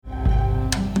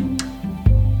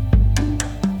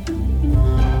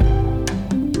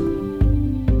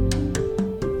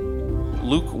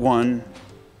1,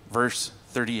 verse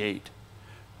 38.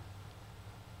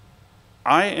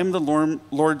 I am the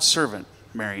Lord's servant,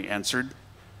 Mary answered.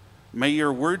 May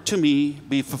your word to me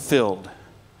be fulfilled.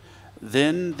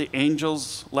 Then the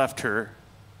angels left her.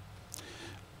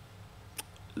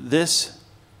 This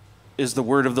is the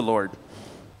word of the Lord.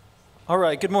 All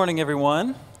right, good morning,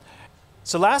 everyone.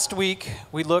 So last week,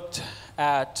 we looked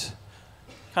at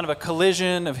kind of a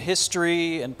collision of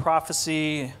history and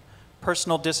prophecy,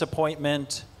 personal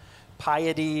disappointment,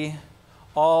 piety,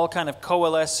 all kind of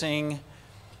coalescing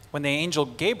when the angel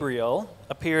Gabriel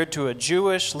appeared to a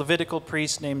Jewish Levitical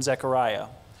priest named Zechariah,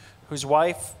 whose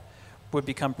wife would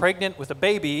become pregnant with a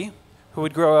baby who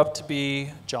would grow up to be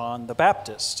John the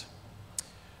Baptist.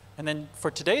 And then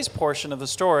for today's portion of the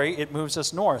story, it moves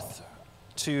us north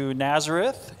to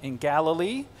Nazareth in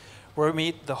Galilee, where we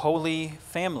meet the Holy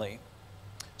Family.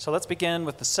 So let's begin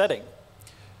with the setting.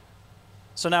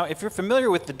 So now, if you're familiar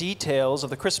with the details of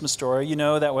the Christmas story, you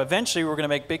know that eventually we're going to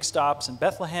make big stops in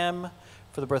Bethlehem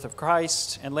for the birth of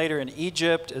Christ, and later in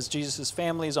Egypt as Jesus'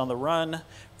 family is on the run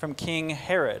from King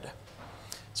Herod.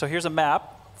 So here's a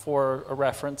map for a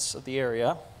reference of the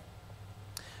area.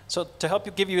 So to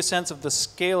help give you a sense of the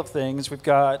scale of things, we've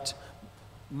got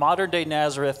modern-day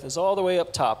Nazareth is all the way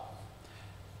up top.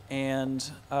 And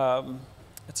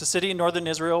it's a city in northern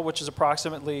Israel, which is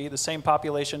approximately the same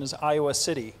population as Iowa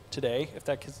City today, if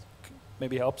that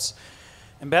maybe helps.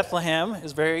 And Bethlehem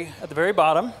is at the very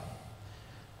bottom.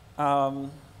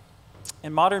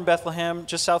 In modern Bethlehem,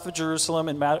 just south of Jerusalem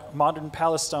in modern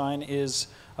Palestine, is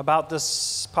about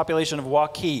this population of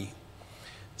Waukee.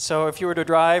 So if you were to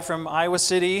drive from Iowa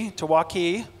City to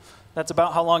Waukee, that's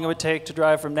about how long it would take to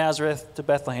drive from Nazareth to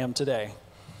Bethlehem today.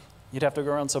 You'd have to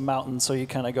go around some mountains, so you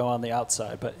kind of go on the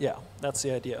outside. But yeah, that's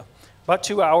the idea. About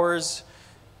 2 hours,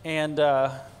 and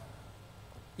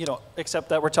except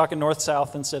that we're talking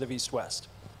north-south instead of east-west.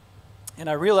 And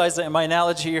I realize that in my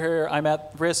analogy here, I'm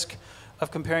at risk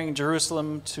of comparing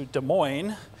Jerusalem to Des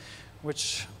Moines,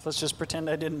 which let's just pretend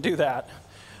I didn't do that.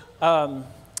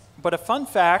 But a fun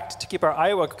fact to keep our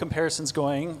Iowa comparisons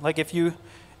going, like if you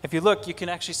look, you can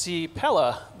actually see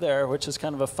Pella there, which is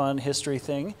kind of a fun history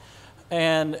thing.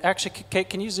 And actually, Kate,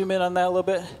 can you zoom in on that a little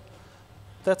bit?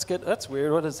 That's good. That's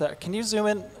weird. What is that? Can you zoom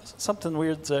in? Something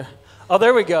weird's there. Oh,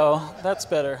 there we go. That's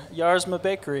better. Yarsma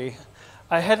Bakery.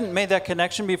 I hadn't made that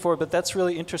connection before, but that's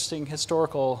really interesting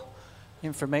historical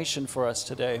information for us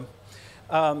today.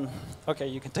 Okay,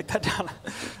 you can take that down.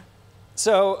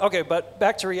 But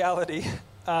back to reality.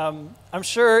 I'm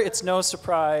sure it's no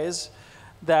surprise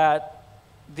that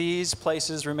these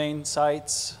places remain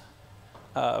sites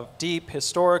of deep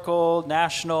historical,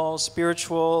 national,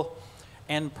 spiritual,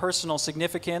 and personal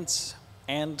significance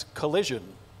and collision.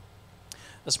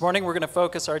 This morning we're going to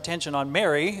focus our attention on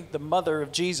Mary, the mother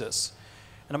of Jesus.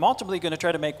 And I'm ultimately going to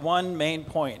try to make one main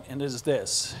point, and it is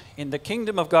this. In the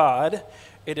kingdom of God,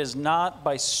 it is not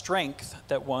by strength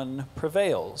that one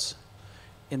prevails.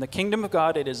 In the kingdom of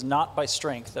God, it is not by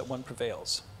strength that one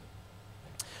prevails.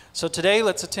 So today,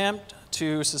 let's attempt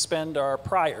to suspend our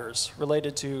priors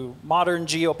related to modern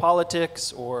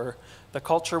geopolitics or the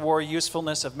culture war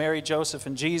usefulness of Mary, Joseph,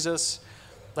 and Jesus.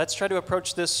 Let's try to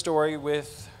approach this story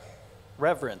with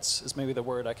reverence, is maybe the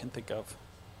word I can think of.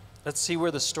 Let's see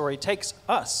where the story takes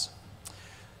us.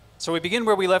 So we begin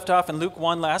where we left off in Luke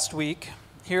 1 last week.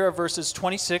 Here are verses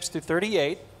 26 through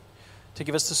 38 to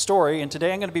give us the story. And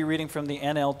today I'm going to be reading from the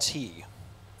NLT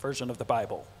version of the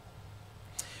Bible.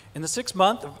 In the 6th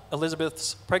month of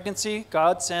Elizabeth's pregnancy,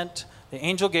 God sent the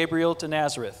angel Gabriel to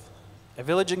Nazareth, a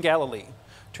village in Galilee,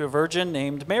 to a virgin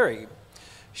named Mary.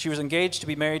 She was engaged to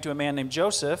be married to a man named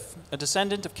Joseph, a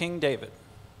descendant of King David.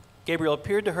 Gabriel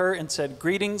appeared to her and said,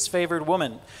 "Greetings, favored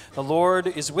woman, the Lord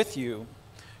is with you."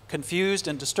 Confused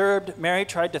and disturbed, Mary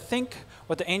tried to think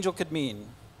what the angel could mean.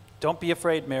 "Don't be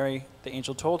afraid, Mary," the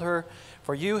angel told her,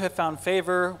 "for you have found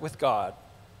favor with God.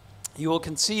 You will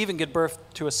conceive and give birth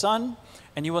to a son,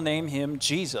 and you will name him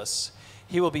Jesus.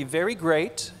 He will be very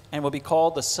great and will be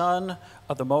called the Son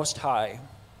of the Most High.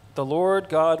 The Lord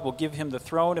God will give him the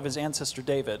throne of his ancestor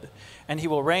David, and he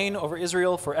will reign over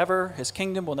Israel forever. His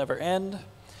kingdom will never end."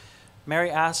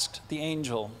 Mary asked the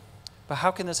angel, "But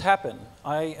how can this happen?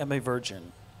 I am a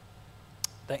virgin."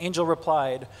 The angel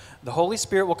replied, "The Holy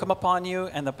Spirit will come upon you,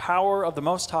 and the power of the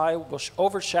Most High will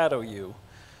overshadow you.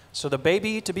 So the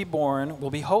baby to be born will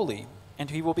be holy, and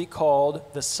he will be called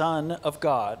the Son of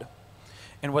God.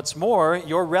 And what's more,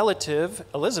 your relative,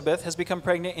 Elizabeth, has become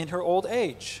pregnant in her old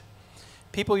age.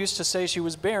 People used to say she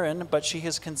was barren, but she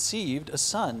has conceived a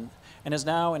son and is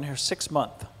now in her 6th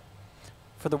month.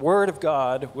 For the word of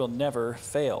God will never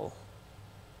fail."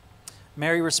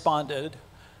 Mary responded,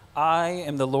 I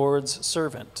am the Lord's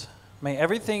servant. May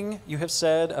everything you have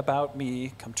said about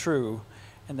me come true."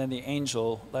 And then the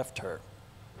angel left her.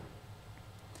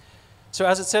 So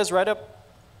as it says right up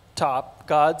top,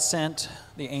 God sent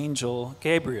the angel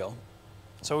Gabriel.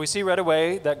 So we see right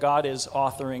away that God is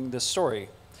authoring this story.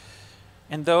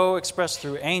 And though expressed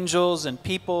through angels and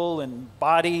people and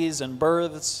bodies and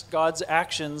births, God's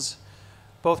actions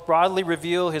both broadly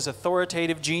reveal his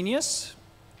authoritative genius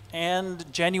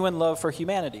and genuine love for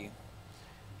humanity,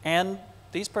 and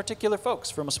these particular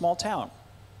folks from a small town.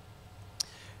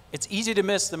 It's easy to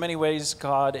miss the many ways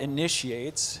God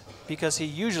initiates, because he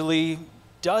usually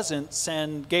doesn't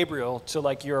send Gabriel to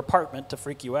like your apartment to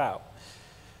freak you out.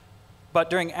 But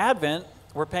during Advent,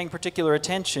 we're paying particular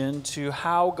attention to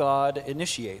how God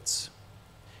initiates.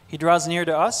 He draws near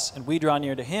to us, and we draw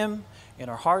near to him in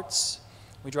our hearts.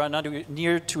 We draw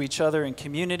near to each other in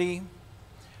community.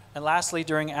 And lastly,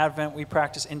 during Advent, we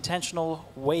practice intentional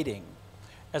waiting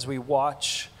as we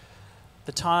watch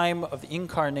the time of the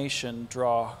incarnation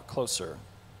draw closer.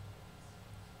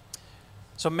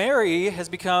 So Mary has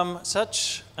become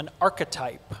such an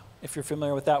archetype, if you're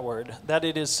familiar with that word, that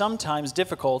it is sometimes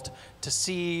difficult to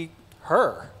see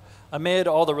her amid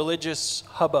all the religious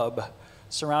hubbub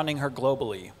surrounding her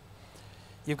globally.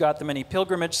 You've got the many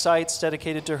pilgrimage sites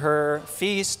dedicated to her,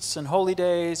 feasts and holy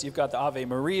days. You've got the Ave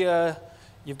Maria.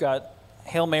 You've got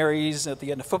Hail Marys at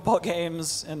the end of football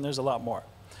games, and there's a lot more.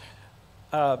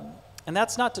 And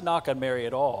that's not to knock on Mary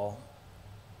at all.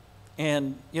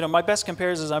 And, my best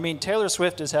comparisons, Taylor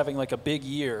Swift is having like a big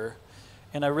year,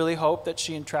 and I really hope that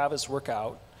she and Travis work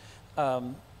out.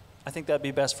 I think that'd be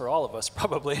best for all of us,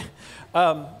 probably.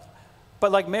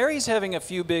 But like Mary's having a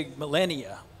few big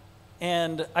millennia,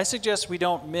 and I suggest we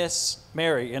don't miss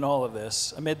Mary in all of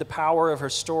this, amid the power of her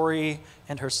story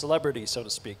and her celebrity, so to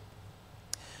speak.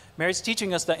 Mary's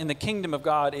teaching us that in the kingdom of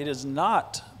God, it is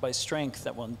not by strength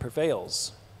that one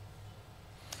prevails.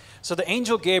 So the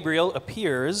angel Gabriel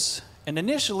appears and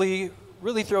initially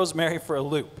really throws Mary for a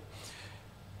loop.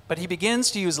 But he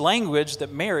begins to use language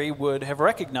that Mary would have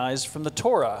recognized from the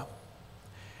Torah.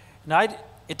 And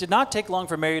it did not take long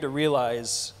for Mary to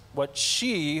realize that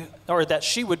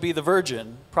she would be the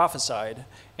virgin prophesied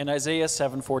in Isaiah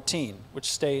 7:14,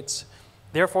 which states,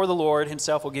 "Therefore the Lord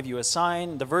himself will give you a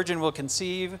sign. The virgin will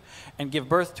conceive and give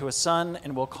birth to a son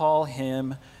and will call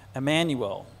him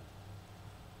Emmanuel."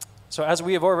 So as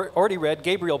we have already read,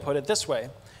 Gabriel put it this way: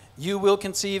 "You will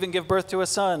conceive and give birth to a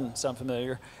son," sound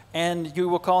familiar? "And you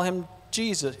will call him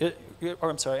Jesus,"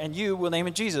 and you will name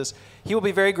him Jesus. "He will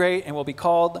be very great and will be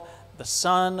called the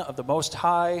Son of the Most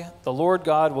High. The Lord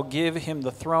God will give him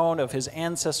the throne of his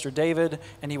ancestor David,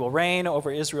 and he will reign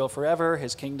over Israel forever.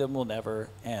 His kingdom will never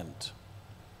end."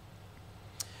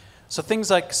 So things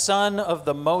like Son of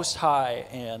the Most High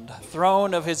and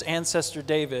throne of his ancestor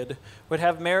David would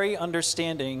have Mary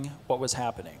understanding what was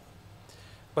happening.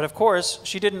 But of course,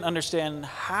 she didn't understand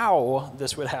how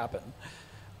this would happen.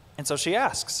 And so she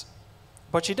asks.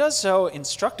 But she does so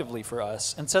instructively for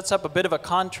us and sets up a bit of a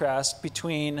contrast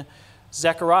between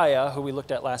Zechariah, who we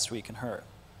looked at last week, and her.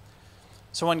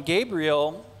 So when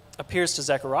Gabriel appears to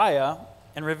Zechariah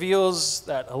and reveals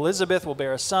that Elizabeth will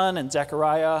bear a son, and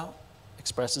Zechariah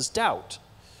expresses doubt,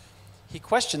 he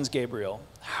questions Gabriel.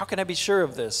 "How can I be sure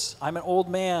of this? I'm an old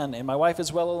man, and my wife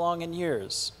is well along in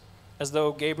years," as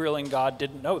though Gabriel and God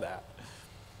didn't know that.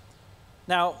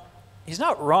 Now, he's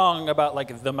not wrong about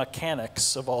like the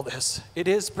mechanics of all this. It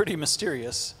is pretty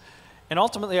mysterious. And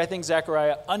ultimately, I think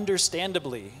Zechariah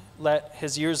understandably let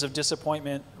his years of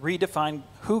disappointment redefine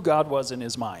who God was in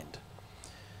his mind.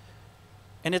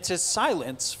 And it's his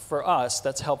silence for us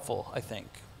that's helpful, I think.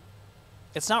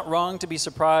 It's not wrong to be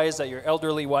surprised that your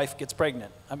elderly wife gets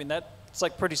pregnant. That's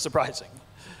like pretty surprising.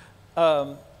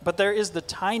 But there is the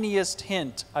tiniest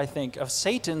hint, I think, of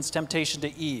Satan's temptation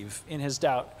to Eve in his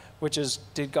doubt, which is,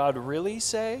 did God really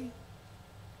say?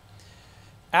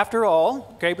 After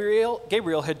all,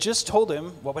 Gabriel had just told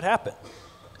him what would happen.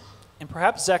 And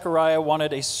perhaps Zechariah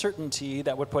wanted a certainty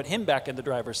that would put him back in the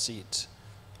driver's seat.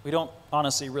 We don't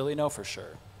honestly really know for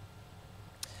sure.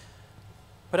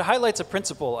 But it highlights a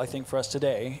principle, I think, for us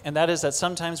today, and that is that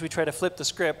sometimes we try to flip the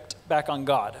script back on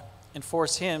God and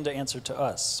force him to answer to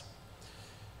us.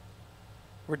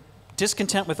 We're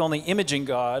discontent with only imaging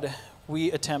God.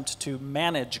 We attempt to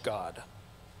manage God.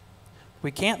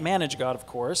 We can't manage God, of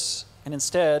course, and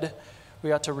instead,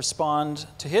 we ought to respond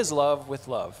to his love with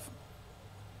love,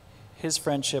 his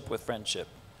friendship with friendship,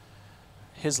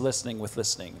 his listening with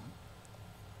listening.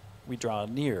 We draw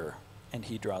near, and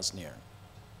he draws near.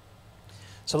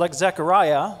 So like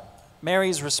Zechariah,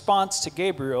 Mary's response to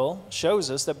Gabriel shows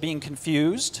us that being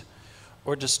confused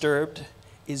or disturbed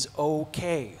is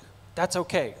okay. That's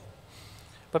okay.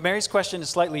 But Mary's question is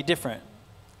slightly different.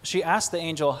 She asked the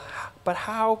angel, but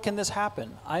how can this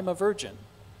happen? I'm a virgin.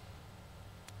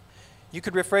 You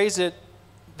could rephrase it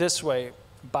this way: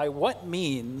 by what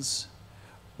means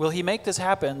will he make this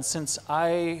happen, since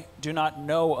I do not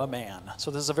know a man? So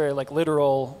this is a very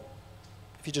literal,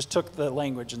 if you just took the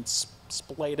language and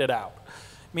splayed it out.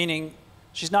 Meaning,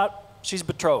 she's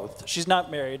betrothed, she's not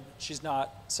married, she's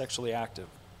not sexually active.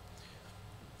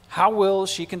 How will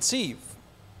she conceive?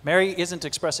 Mary isn't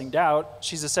expressing doubt,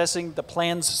 she's assessing the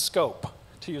plan's scope,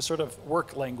 to use sort of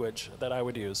work language that I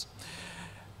would use.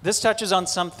 This touches on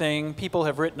something people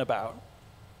have written about.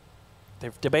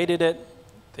 They've debated it,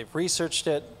 they've researched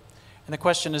it, and the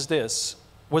question is this: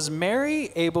 was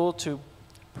Mary able to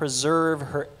preserve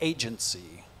her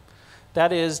agency?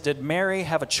 That is, did Mary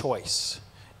have a choice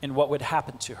in what would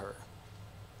happen to her?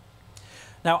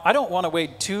 Now, I don't want to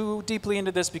wade too deeply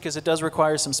into this because it does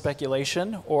require some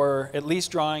speculation, or at least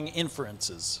drawing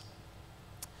inferences.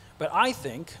 But I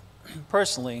think,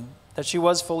 personally, that she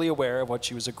was fully aware of what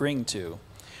she was agreeing to.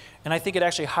 And I think it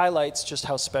actually highlights just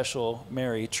how special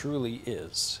Mary truly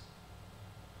is.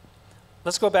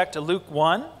 Let's go back to Luke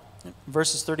 1,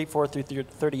 verses 34 through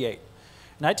 38.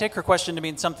 And I take her question to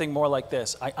mean something more like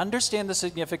this: I understand the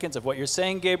significance of what you're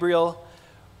saying, Gabriel.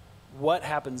 What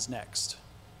happens next?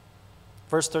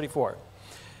 Verse 34.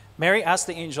 Mary asked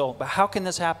the angel, but how can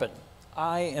this happen?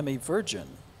 I am a virgin.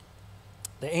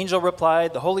 The angel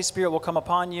replied, the Holy Spirit will come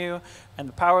upon you, and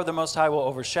the power of the Most High will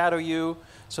overshadow you.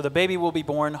 So the baby will be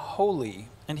born holy,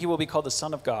 and he will be called the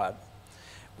Son of God.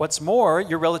 What's more,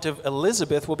 your relative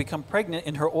Elizabeth will become pregnant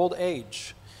in her old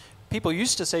age. People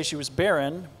used to say she was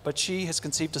barren, but she has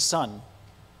conceived a son,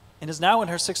 and is now in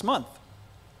her 6th month.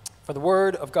 For the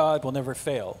word of God will never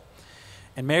fail.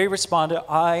 And Mary responded,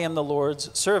 I am the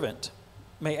Lord's servant.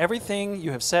 May everything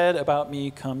you have said about me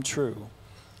come true.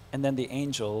 And then the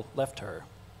angel left her.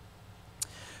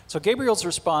 So Gabriel's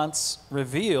response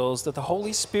reveals that the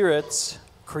Holy Spirit's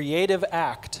creative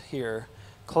act here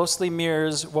closely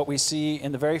mirrors what we see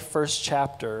in the very first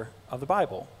chapter of the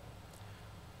Bible.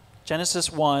 Genesis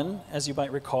 1, as you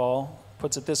might recall,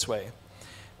 puts it this way: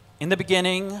 in the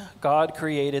beginning, God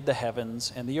created the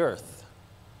heavens and the earth.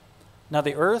 Now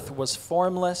the earth was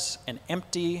formless and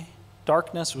empty,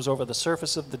 darkness was over the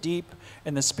surface of the deep,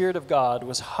 and the Spirit of God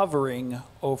was hovering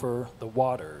over the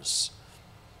waters.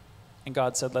 And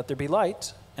God said, let there be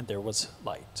light, and there was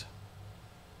light.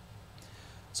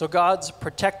 So God's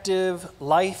protective,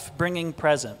 life-bringing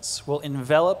presence will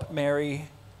envelop Mary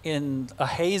in a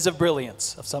haze of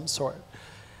brilliance of some sort.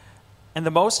 And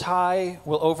the Most High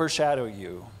will overshadow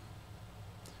you.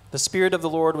 The Spirit of the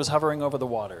Lord was hovering over the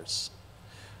waters.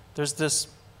 There's this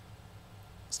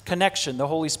connection the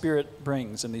Holy Spirit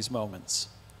brings in these moments.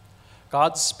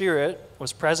 God's Spirit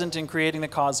was present in creating the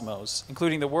cosmos,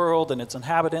 including the world and its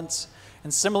inhabitants,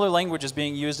 and similar language is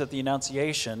being used at the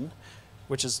Annunciation,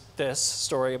 which is this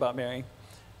story about Mary,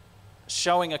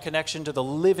 showing a connection to the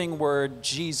living Word,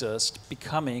 Jesus,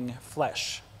 becoming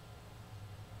flesh.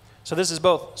 So this is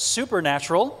both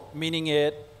supernatural, meaning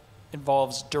it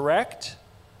involves direct,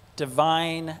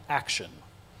 divine action,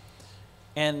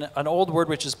 and an old word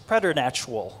which is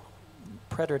preternatural,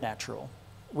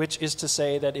 which is to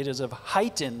say that it is of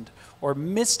heightened or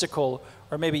mystical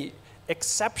or maybe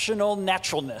exceptional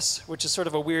naturalness, which is sort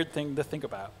of a weird thing to think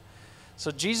about. So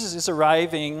Jesus is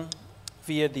arriving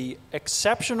via the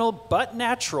exceptional but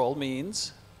natural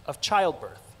means of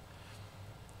childbirth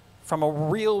from a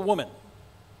real woman.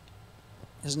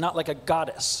 It's not like a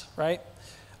goddess, right?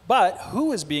 But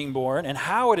who is being born and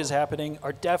how it is happening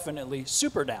are definitely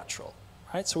supernatural.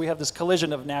 Right? So we have this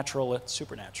collision of natural and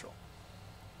supernatural.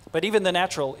 But even the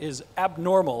natural is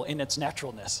abnormal in its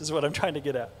naturalness, is what I'm trying to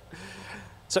get at.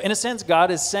 So in a sense, God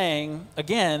is saying,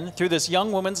 again, through this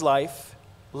young woman's life,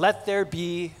 let there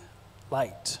be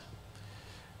light.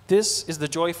 This is the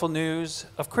joyful news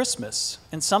of Christmas,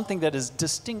 and something that is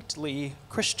distinctly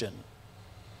Christian.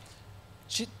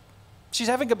 She's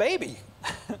having a baby.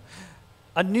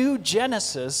 A new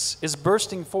Genesis is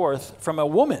bursting forth from a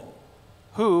woman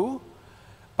who,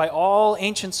 by all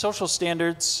ancient social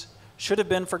standards, should have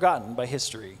been forgotten by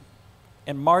history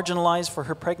and marginalized for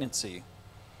her pregnancy.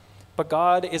 But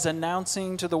God is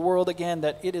announcing to the world again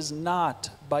that it is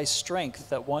not by strength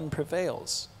that one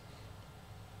prevails.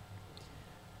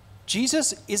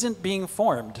 Jesus isn't being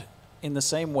formed in the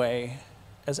same way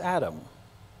as Adam.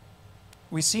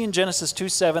 We see in Genesis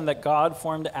 2:7 that God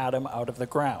formed Adam out of the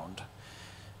ground.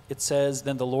 It says,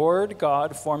 then the Lord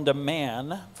God formed a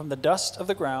man from the dust of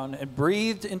the ground and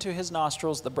breathed into his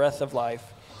nostrils the breath of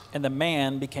life, and the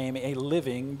man became a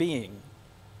living being.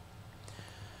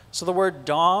 So the word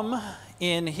dom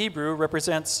in Hebrew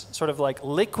represents sort of like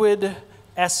liquid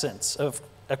essence of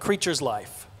a creature's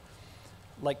life,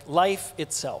 like life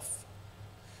itself.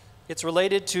 It's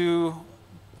related to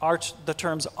the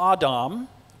terms Adam,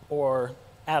 or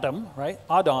Adam, right?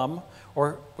 Adam,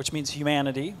 which means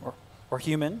humanity, or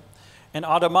human, and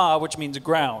Adamah, which means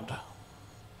ground.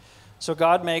 So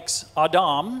God makes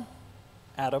Adam,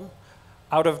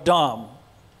 out of dom,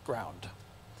 ground.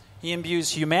 He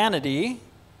imbues humanity,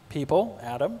 people,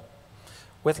 Adam,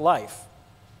 with life,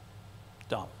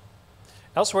 dom.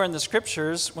 Elsewhere in the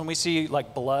scriptures, when we see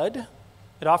like blood,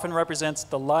 it often represents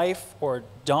the life or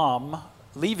dom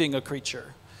leaving a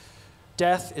creature.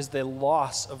 Death is the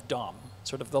loss of dom,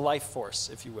 sort of the life force,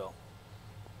 if you will.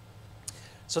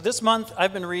 So this month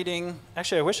I've been reading,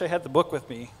 actually I wish I had the book with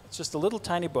me. It's just a little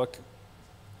tiny book,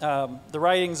 the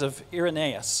writings of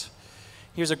Irenaeus.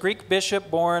 He was a Greek bishop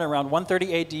born around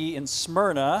 130 AD in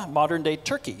Smyrna, modern-day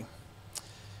Turkey.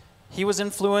 He was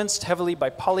influenced heavily by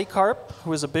Polycarp, who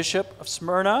was a bishop of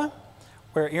Smyrna,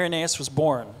 where Irenaeus was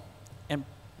born. And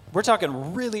we're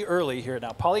talking really early here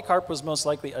now. Polycarp was most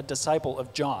likely a disciple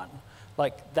of John,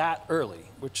 like that early,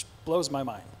 which blows my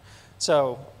mind.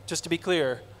 So just to be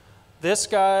clear, this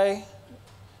guy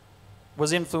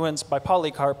was influenced by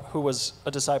Polycarp, who was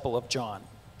a disciple of John,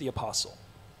 the apostle.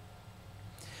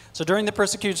 So during the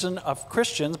persecution of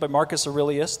Christians by Marcus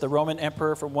Aurelius, the Roman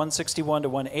emperor from 161 to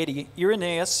 180,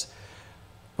 Irenaeus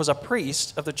was a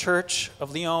priest of the Church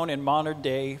of Lyon in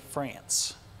modern-day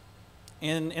France.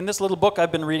 In this little book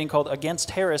I've been reading called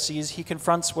Against Heresies, he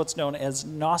confronts what's known as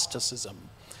Gnosticism.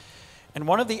 And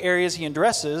one of the areas he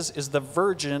addresses is the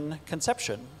virgin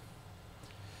conception.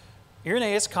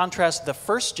 Irenaeus contrasts the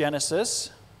first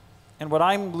Genesis and what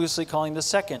I'm loosely calling the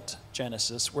second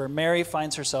Genesis, where Mary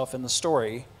finds herself in the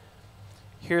story.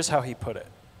 Here's how he put it.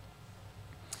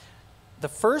 The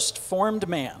first formed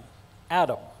man,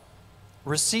 Adam,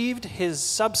 received his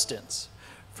substance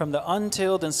from the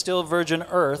untilled and still virgin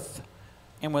earth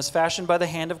and was fashioned by the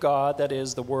hand of God, that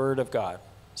is, the Word of God.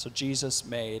 So Jesus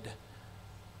made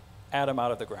Adam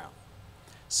out of the ground.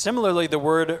 Similarly, the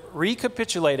word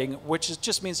recapitulating, which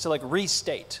just means to like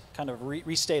restate, kind of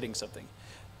restating something.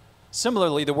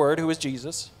 Similarly, the Word, who is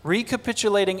Jesus,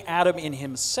 recapitulating Adam in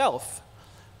himself,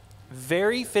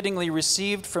 very fittingly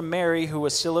received from Mary, who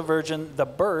was still a virgin, the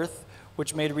birth,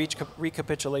 which made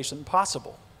recapitulation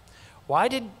possible. Why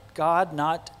did God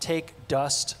not take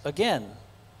dust again?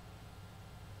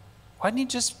 Why didn't he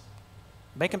just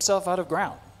make himself out of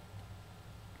ground?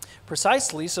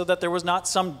 Precisely so that there was not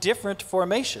some different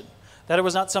formation, that it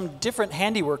was not some different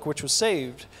handiwork which was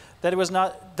saved, that it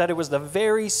was the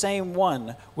very same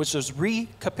one which was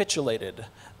recapitulated,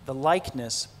 the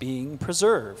likeness being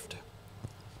preserved.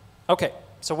 Okay,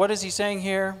 so what is he saying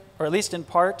here, or at least in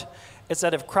part? It's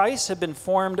that if Christ had been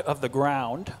formed of the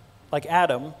ground, like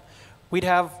Adam, we'd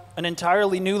have an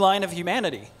entirely new line of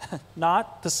humanity,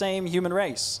 not the same human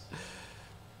race.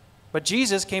 But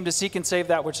Jesus came to seek and save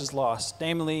that which is lost,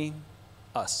 namely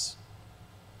us.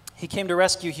 He came to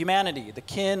rescue humanity, the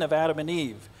kin of Adam and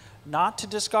Eve, not to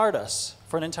discard us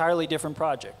for an entirely different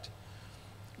project.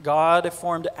 God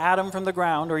formed Adam from the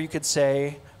ground, or you could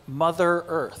say Mother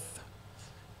Earth.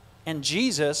 And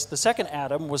Jesus, the second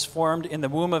Adam, was formed in the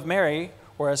womb of Mary,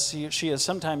 or as she is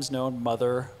sometimes known,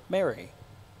 Mother Mary.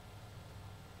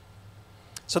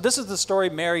 So this is the story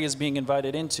Mary is being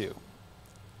invited into.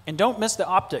 And don't miss the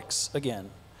optics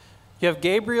again. You have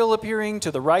Gabriel appearing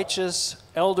to the righteous,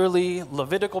 elderly,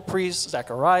 Levitical priest,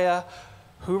 Zechariah,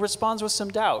 who responds with some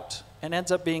doubt and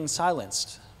ends up being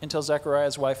silenced until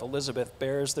Zechariah's wife Elizabeth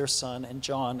bears their son and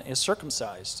John is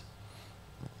circumcised.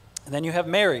 And then you have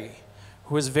Mary,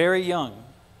 who is very young,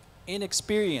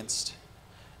 inexperienced,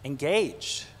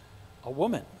 engaged, a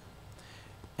woman.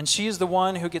 And she is the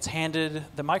one who gets handed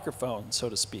the microphone, so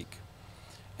to speak.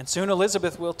 And soon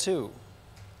Elizabeth will too.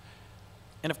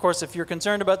 And of course, if you're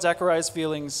concerned about Zechariah's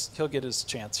feelings, he'll get his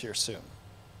chance here soon.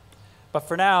 But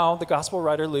for now, the gospel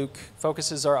writer Luke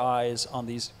focuses our eyes on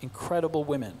these incredible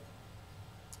women.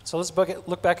 So let's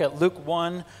look back at Luke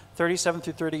 1, 37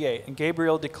 through 38. And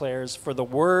Gabriel declares, "For the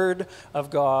word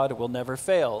of God will never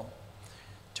fail."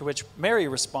 To which Mary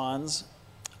responds,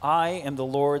 "I am the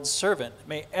Lord's servant.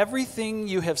 May everything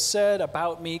you have said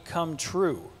about me come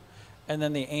true." And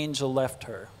then the angel left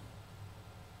her.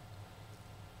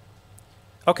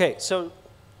 Okay, so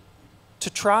to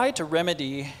try to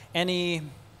remedy any,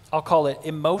 I'll call it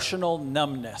emotional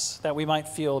numbness that we might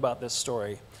feel about this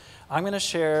story, I'm going to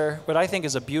share what I think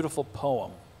is a beautiful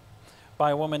poem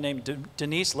by a woman named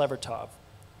Denise Levertov.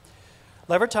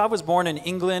 Levertov was born in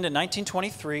England in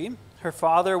 1923. Her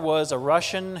father was a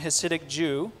Russian Hasidic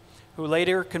Jew who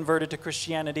later converted to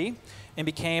Christianity and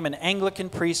became an Anglican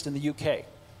priest in the UK.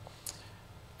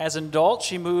 As an adult,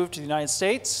 she moved to the United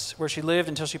States, where she lived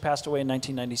until she passed away in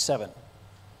 1997.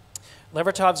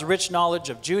 Levertov's rich knowledge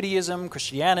of Judaism,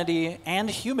 Christianity, and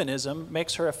humanism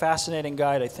makes her a fascinating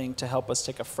guide, I think, to help us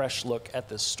take a fresh look at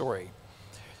this story.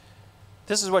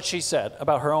 This is what she said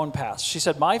about her own past. She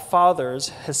said, "My father's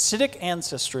Hasidic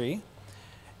ancestry,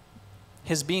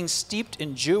 his being steeped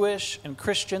in Jewish and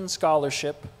Christian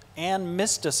scholarship and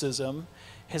mysticism,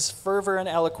 his fervor and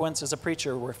eloquence as a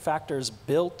preacher were factors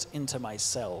built into my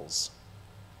cells."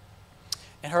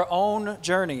 And her own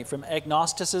journey from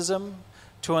agnosticism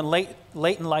to a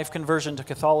late in life conversion to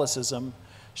Catholicism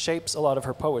shapes a lot of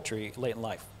her poetry late in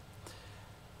life.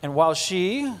 And while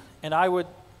she, and I would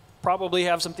probably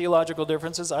have some theological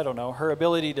differences, I don't know, her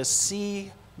ability to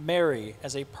see Mary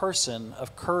as a person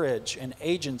of courage and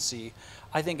agency,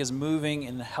 I think is moving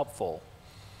and helpful.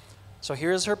 So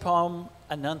here's her poem,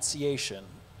 Annunciation.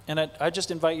 And I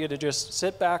just invite you to just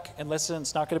sit back and listen.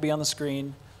 It's not going to be on the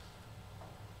screen.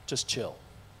 Just chill.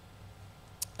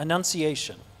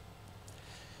 Annunciation.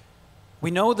 We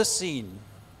know the scene,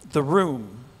 the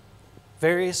room,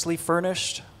 variously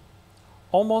furnished,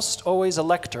 almost always a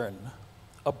lectern,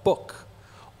 a book,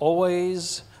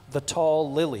 always the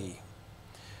tall lily.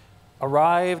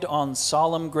 Arrived on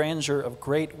solemn grandeur of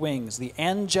great wings, the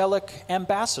angelic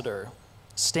ambassador,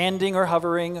 standing or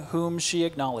hovering, whom she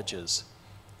acknowledges,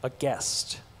 a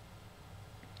guest.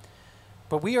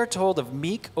 But we are told of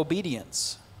meek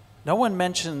obedience. No one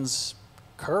mentions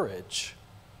courage.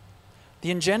 The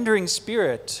engendering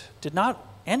spirit did not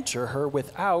enter her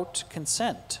without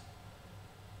consent.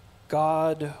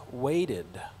 God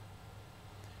waited.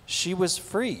 She was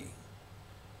free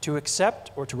to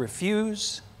accept or to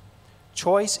refuse,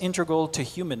 choice integral to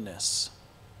humanness.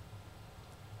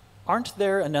 Aren't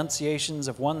there annunciations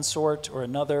of one sort or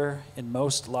another in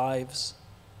most lives?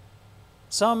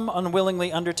 Some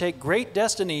unwillingly undertake great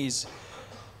destinies,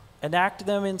 enact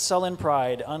them in sullen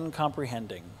pride,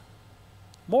 uncomprehending.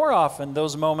 More often,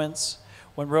 those moments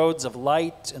when roads of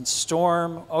light and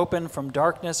storm open from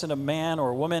darkness in a man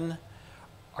or woman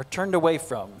are turned away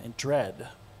from in dread,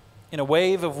 in a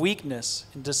wave of weakness,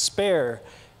 in despair,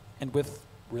 and with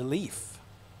relief.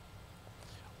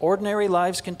 Ordinary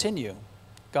lives continue.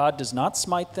 God does not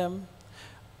smite them,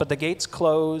 but the gates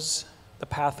close, the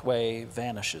pathway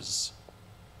vanishes.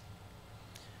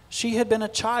 She had been a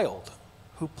child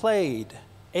who played,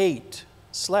 ate,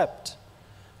 slept,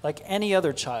 like any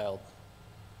other child,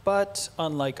 but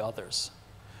unlike others.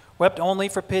 Wept only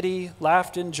for pity,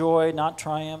 laughed in joy, not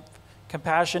triumph,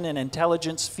 compassion and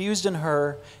intelligence fused in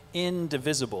her,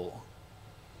 indivisible.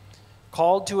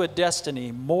 Called to a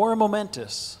destiny more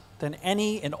momentous than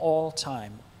any in all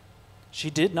time. She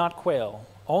did not quail,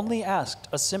 only asked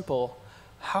a simple,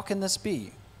 "How can this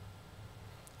be?"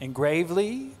 And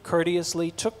gravely,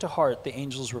 courteously took to heart the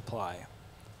angel's reply,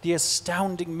 the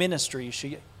astounding ministry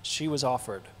she was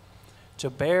offered, to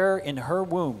bear in her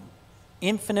womb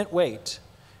infinite weight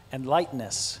and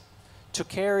lightness, to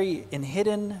carry in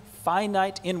hidden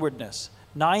finite inwardness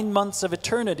 9 months of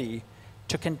eternity,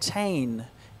 to contain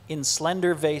in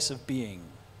slender vase of being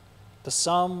the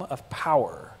sum of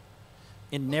power,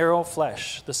 in narrow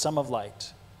flesh the sum of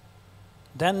light.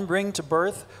 Then bring to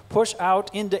birth, push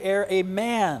out into air a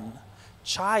man,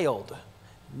 child,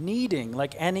 needing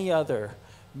like any other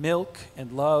milk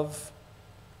and love,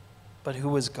 but who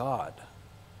was God.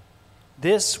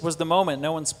 This was the moment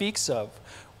no one speaks of,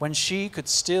 when she could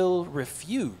still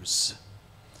refuse.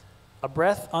 A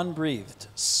breath unbreathed,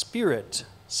 spirit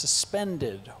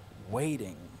suspended,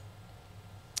 waiting.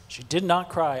 She did not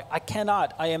cry, "I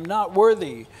cannot, I am not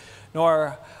worthy,"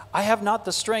 nor, "I have not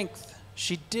the strength."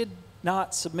 She did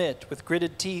not submit with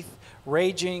gritted teeth,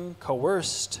 raging,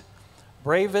 coerced.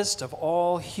 Bravest of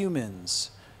all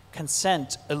humans,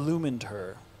 consent illumined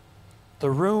her.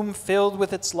 The room filled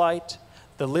with its light,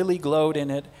 the lily glowed in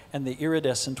it, and the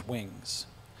iridescent wings.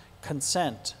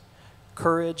 Consent,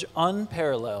 courage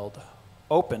unparalleled,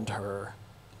 opened her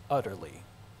utterly.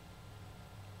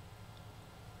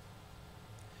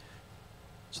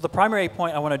 So the primary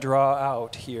point I want to draw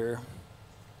out here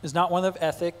is not one of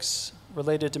ethics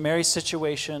related to Mary's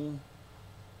situation,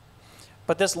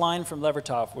 but this line from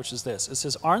Levertov, which is this. It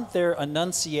says, "Aren't there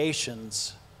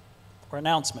annunciations," or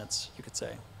announcements, you could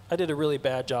say. I did a really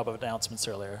bad job of announcements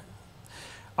earlier.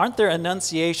 "Aren't there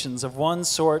annunciations of one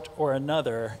sort or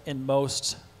another in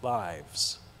most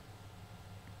lives?"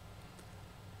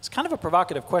 It's kind of a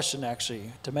provocative question,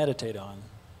 actually, to meditate on.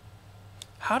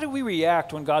 How do we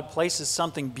react when God places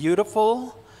something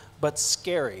beautiful but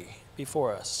scary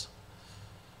before us?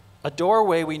 A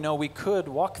doorway we know we could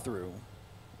walk through,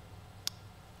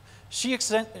 she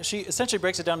essentially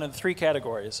breaks it down into three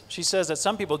categories. She says that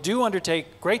some people do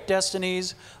undertake great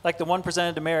destinies, like the one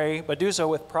presented to Mary, but do so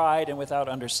with pride and without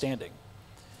understanding.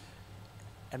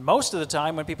 And most of the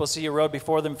time, when people see a road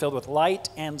before them filled with light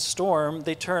and storm,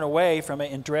 they turn away from it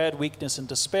in dread, weakness, and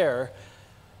despair,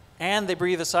 and they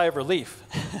breathe a sigh of relief.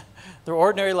 Their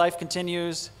ordinary life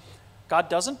continues. God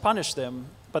doesn't punish them,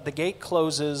 but the gate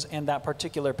closes and that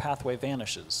particular pathway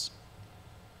vanishes.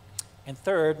 And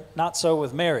third, not so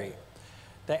with Mary.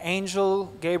 The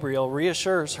angel Gabriel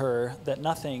reassures her that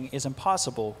nothing is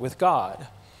impossible with God.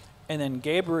 And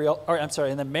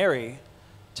then Mary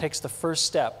takes the first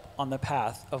step on the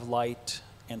path of light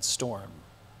and storm.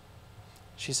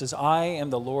 She says, I am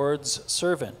the Lord's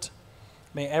servant.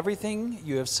 May everything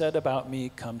you have said about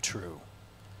me come true.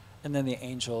 And then the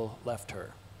angel left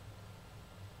her.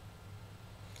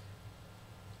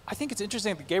 I think it's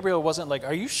interesting that Gabriel wasn't like,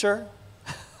 are you sure?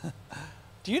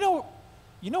 Do you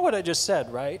know what I just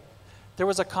said, right? There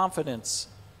was a confidence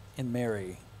in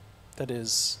Mary that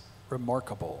is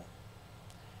remarkable.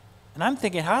 And I'm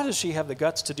thinking, how does she have the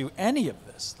guts to do any of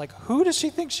this? Like, who does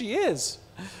she think she is?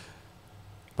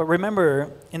 But remember,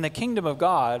 in the kingdom of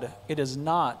God, it is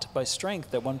not by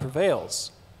strength that one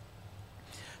prevails.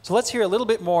 So let's hear a little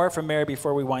bit more from Mary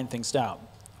before we wind things down.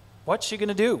 What's she going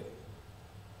to do?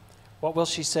 What will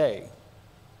she say?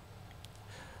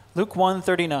 Luke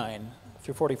 1:39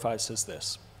 through 45 says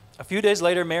this. A few days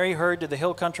later, Mary hurried to the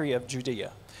hill country of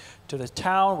Judea, to the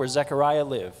town where Zechariah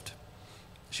lived.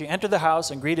 She entered the house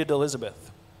and greeted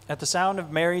Elizabeth. At the sound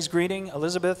of Mary's greeting,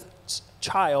 Elizabeth's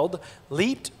child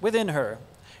leaped within her,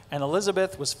 and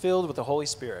Elizabeth was filled with the Holy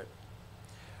Spirit.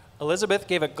 Elizabeth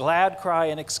gave a glad cry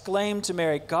and exclaimed to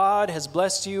Mary, God has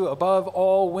blessed you above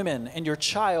all women, and your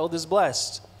child is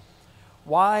blessed.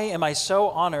 Why am I so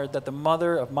honored that the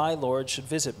mother of my Lord should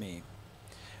visit me?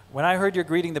 When I heard your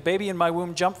greeting, the baby in my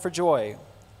womb jumped for joy.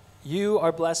 You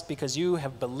are blessed because you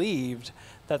have believed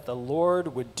that the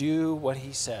Lord would do what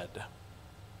he said.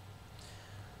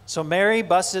 So Mary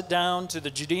busted down to the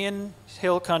Judean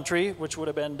hill country, which would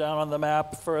have been down on the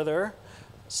map further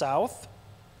south,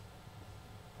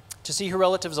 to see her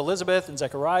relatives Elizabeth and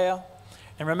Zechariah.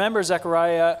 And remember,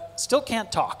 Zechariah still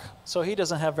can't talk, so he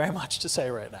doesn't have very much to say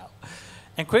right now.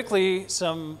 And quickly,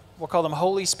 we'll call them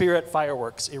Holy Spirit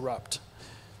fireworks erupt.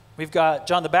 We've got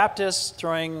John the Baptist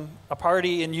throwing a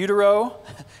party in utero,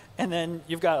 and then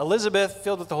you've got Elizabeth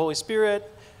filled with the Holy Spirit,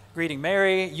 greeting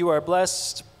Mary, you are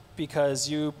blessed because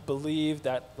you believe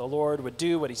that the Lord would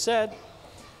do what he said.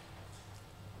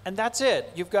 And that's it.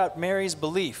 You've got Mary's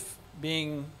belief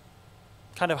being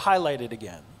kind of highlighted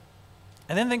again.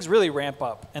 And then things really ramp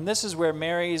up. And this is where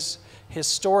Mary's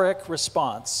historic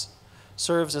response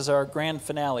serves as our grand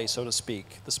finale, so to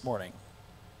speak, this morning.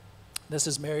 This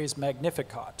is Mary's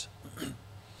Magnificat.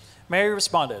 Mary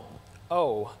responded,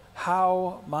 Oh,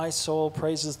 how my soul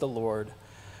praises the Lord,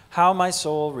 how my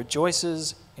soul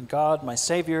rejoices in God my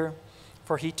Savior,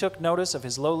 for he took notice of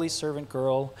his lowly servant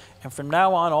girl, and from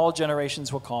now on all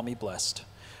generations will call me blessed.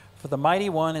 For the Mighty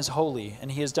One is holy,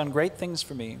 and he has done great things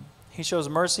for me. He shows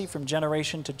mercy from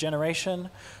generation to generation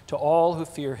to all who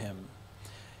fear him.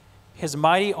 His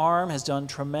mighty arm has done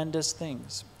tremendous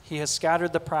things. He has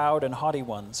scattered the proud and haughty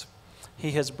ones.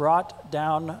 He has brought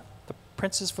down the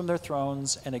princes from their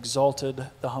thrones and exalted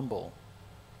the humble.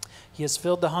 He has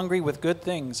filled the hungry with good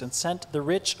things and sent the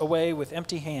rich away with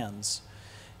empty hands.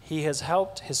 He has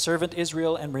helped his servant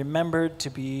Israel and remembered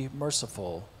to be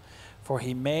merciful. For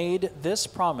he made this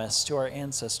promise to our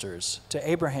ancestors, to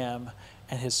Abraham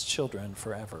and his children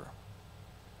forever.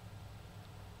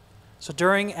 So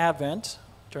during Advent,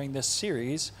 during this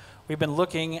series, we've been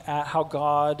looking at how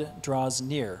God draws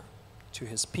near to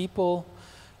his people.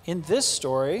 In this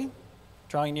story,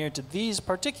 drawing near to these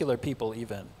particular people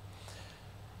even.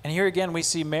 And here again we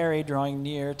see Mary drawing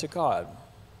near to God.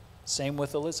 Same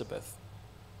with Elizabeth.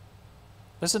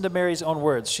 Listen to Mary's own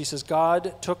words. She says,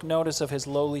 God took notice of his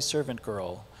lowly servant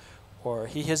girl, or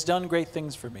he has done great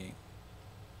things for me.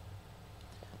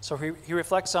 So he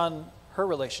reflects on her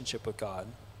relationship with God.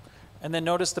 And then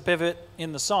notice the pivot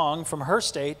in the song from her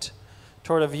state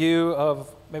toward a view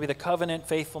of maybe the covenant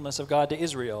faithfulness of God to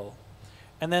Israel.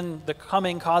 And then the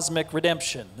coming cosmic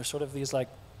redemption. There's sort of these like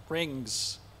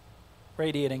rings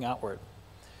radiating outward.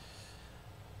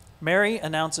 Mary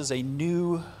announces a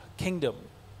new kingdom,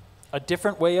 a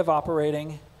different way of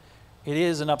operating. It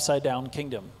is an upside-down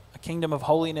kingdom, a kingdom of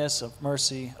holiness, of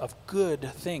mercy, of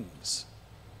good things.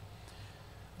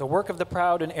 The work of the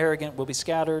proud and arrogant will be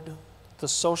scattered. The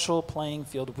social playing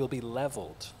field will be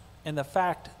leveled. And the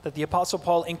fact that the Apostle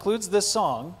Paul includes this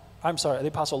song, the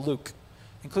Apostle Luke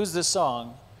includes this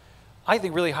song, I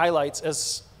think really highlights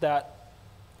as that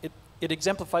it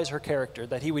exemplifies her character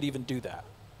that he would even do that.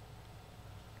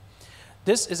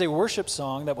 This is a worship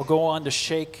song that will go on to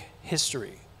shake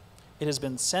history. It has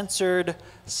been censored,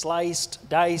 sliced,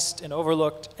 diced, and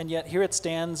overlooked, and yet here it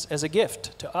stands as a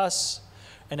gift to us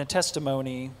and a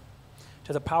testimony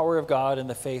to the power of God and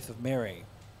the faith of Mary.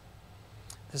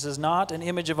 This is not an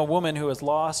image of a woman who is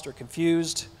lost or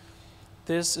confused.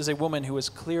 This is a woman who is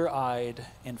clear-eyed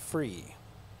and free.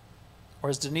 Or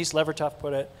as Denise Levertov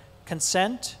put it,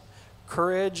 consent,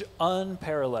 courage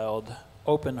unparalleled,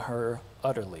 open her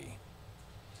utterly.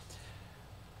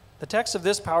 The text of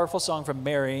this powerful song from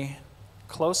Mary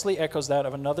closely echoes that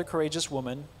of another courageous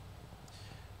woman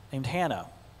named Hannah.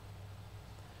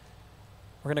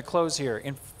 We're going to close here.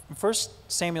 In 1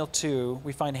 Samuel 2,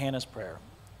 we find Hannah's prayer.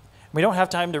 We don't have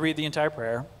time to read the entire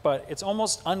prayer, but it's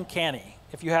almost uncanny,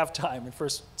 if you have time, in 1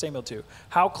 Samuel 2,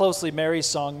 how closely Mary's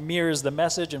song mirrors the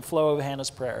message and flow of Hannah's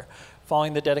prayer,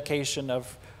 following the dedication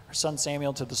of her son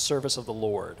Samuel to the service of the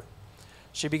Lord.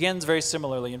 She begins very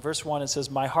similarly. In verse 1, it says,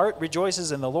 "My heart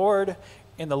rejoices in the Lord.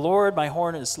 In the Lord my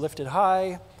horn is lifted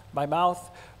high. My mouth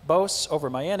boasts over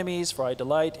my enemies, for I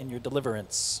delight in your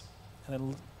deliverance." And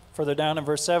then further down in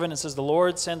verse 7, it says, "The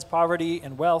Lord sends poverty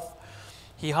and wealth.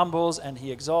 He humbles and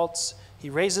he exalts. He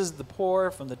raises the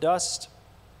poor from the dust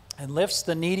and lifts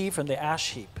the needy from the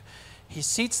ash heap. He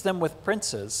seats them with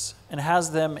princes and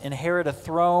has them inherit a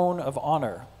throne of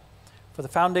honor. For the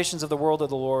foundations of the world are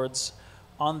the Lord's.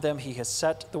 On them he has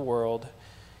set the world.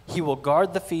 He will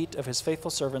guard the feet of his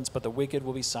faithful servants, but the wicked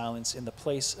will be silenced in the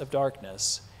place of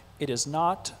darkness. It is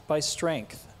not by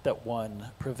strength that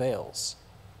one prevails."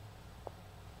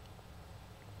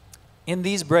 In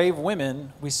these brave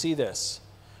women, we see this: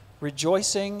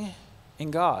 rejoicing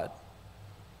in God,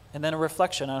 and then a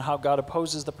reflection on how God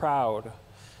opposes the proud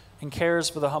and cares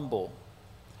for the humble,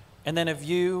 and then a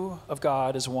view of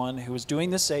God as one who is doing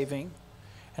the saving,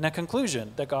 and a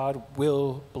conclusion that God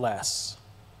will bless.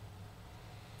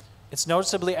 It's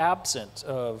noticeably absent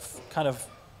of kind of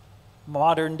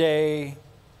modern day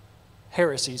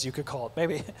heresies, you could call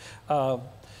it.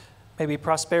 Maybe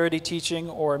prosperity teaching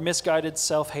or misguided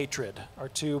self-hatred are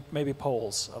two maybe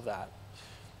poles of that.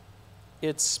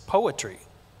 It's poetry,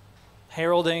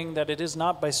 heralding that it is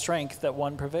not by strength that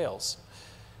one prevails.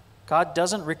 God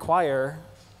doesn't require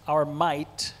our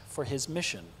might for his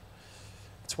mission.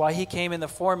 It's why he came in the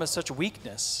form of such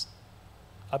weakness,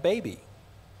 a baby.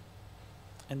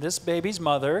 And this baby's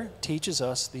mother teaches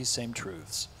us these same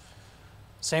truths.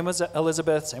 Same with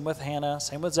Elizabeth, same with Hannah,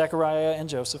 same with Zechariah and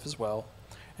Joseph as well.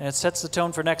 And it sets the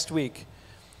tone for next week,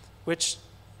 which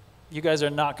you guys are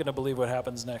not going to believe what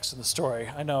happens next in the story.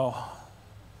 I know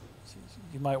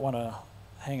you might want to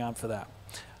hang on for that.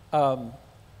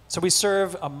 So we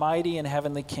serve a mighty and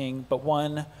heavenly king, but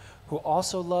one who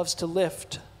also loves to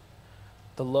lift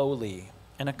the lowly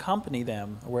and accompany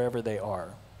them wherever they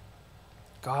are.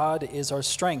 God is our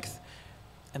strength.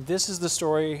 And this is the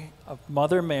story of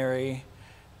Mother Mary,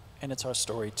 and it's our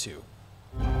story too.